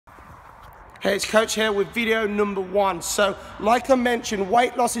Hey, it's Coach here with video number 1. So, like I mentioned,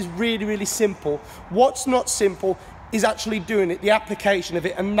 weight loss is really, really simple. What's not simple is actually doing it, the application of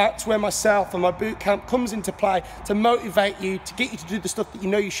it, and that's where myself and my boot camp comes into play to motivate you, to get you to do the stuff that you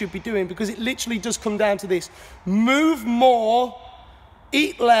know you should be doing, because it literally does come down to this. Move more,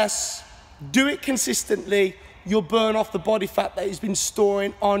 eat less, do it consistently. You'll burn off the body fat that has been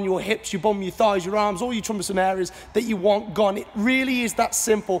storing on your hips, your bum, your thighs, your arms, all your troublesome areas that you want gone. It really is that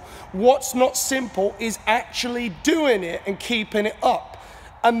simple. What's not simple is actually doing it and keeping it up.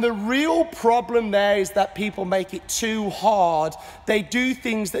 And the real problem there is that people make it too hard. They do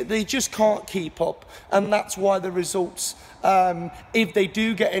things that they just can't keep up. And that's why the results, if they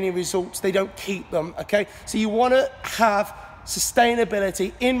do get any results, they don't keep them, okay? So you wanna have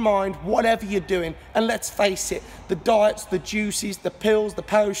sustainability in mind, whatever you're doing. And let's face it, the diets, the juices, the pills, the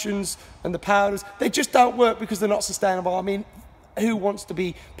potions, and the powders, they just don't work because they're not sustainable. I mean, who wants to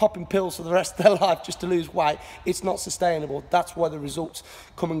be popping pills for the rest of their life just to lose weight? It's not sustainable. That's why the results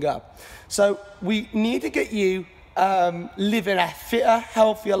come and go. So we need to get you living a fitter,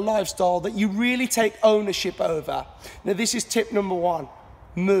 healthier lifestyle that you really take ownership over. Now, this is tip number 1,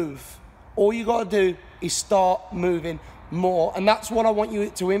 move. All you gotta do is start moving more, and that's what I want you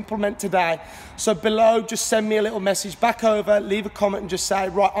to implement today. So below, just send me a little message back over, leave a comment and just say,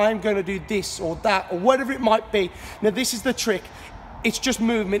 right, I'm going to do this or that or whatever it might be. Now, this is the trick. It's just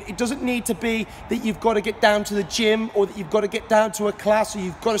movement. It doesn't need to be that you've got to get down to the gym or that you've got to get down to a class or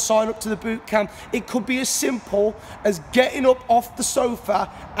you've got to sign up to the boot camp. It could be as simple as getting up off the sofa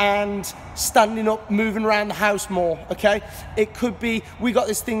and standing up, moving around the house more, okay? It could be, we got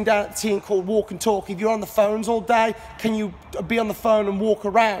this thing down at the team called walk and talk. If you're on the phones all day, can you be on the phone and walk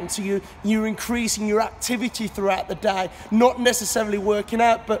around? So you're increasing your activity throughout the day, not necessarily working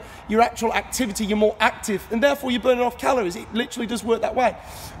out, but your actual activity, you're more active, and therefore you're burning off calories. It literally does work that way.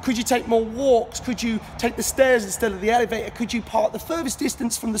 Could you take more walks? Could you take the stairs instead of the elevator? Could you park the furthest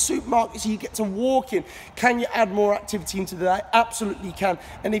distance from the supermarket so you get to walk in? Can you add more activity into the day? Absolutely you can.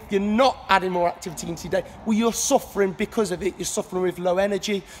 And if you're not adding more activity into your day, well, you're suffering because of it. You're suffering with low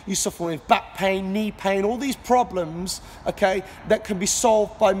energy, you're suffering with back pain, knee pain, all these problems, okay, that can be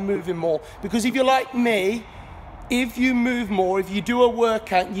solved by moving more. Because if you're like me, if you move more, if you do a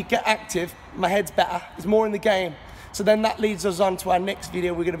workout and you get active, my head's better, there's more in the game. So then that leads us on to our next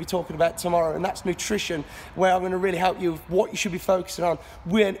video we're going to be talking about tomorrow, and that's nutrition, where I'm going to really help you with what you should be focusing on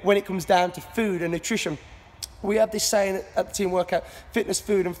when it comes down to food and nutrition. We have this saying at the team workout, fitness,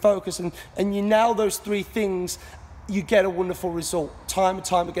 food, and focus, and you nail those 3 things, you get a wonderful result, time and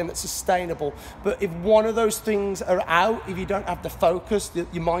time again, that's sustainable. But if one of those things are out, if you don't have the focus, your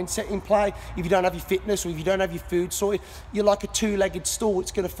mindset in play, if you don't have your fitness, or if you don't have your food sorted, you're like a 2-legged stool.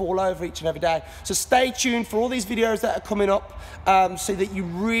 It's going to fall over each and every day. So stay tuned for all these videos that are coming up, so that you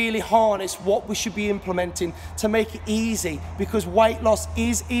really harness what we should be implementing to make it easy, because weight loss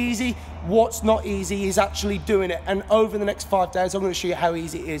is easy. What's not easy is actually doing it. And over the next 5 days, I'm going to show you how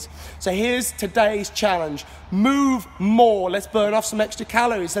easy it is. So here's today's challenge. Move more. Let's burn off some extra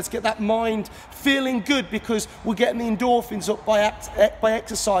calories. Let's get that mind feeling good, because we're getting the endorphins up by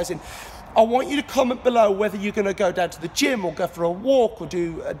exercising. I want you to comment below whether you're going to go down to the gym or go for a walk or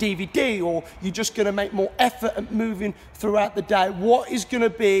do a DVD, or you're just going to make more effort at moving throughout the day. What is going to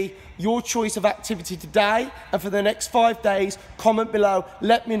be your choice of activity today and for the next 5 days? Comment below,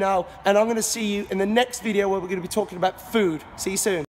 let me know, and I'm going to see you in the next video where we're going to be talking about food. See you soon.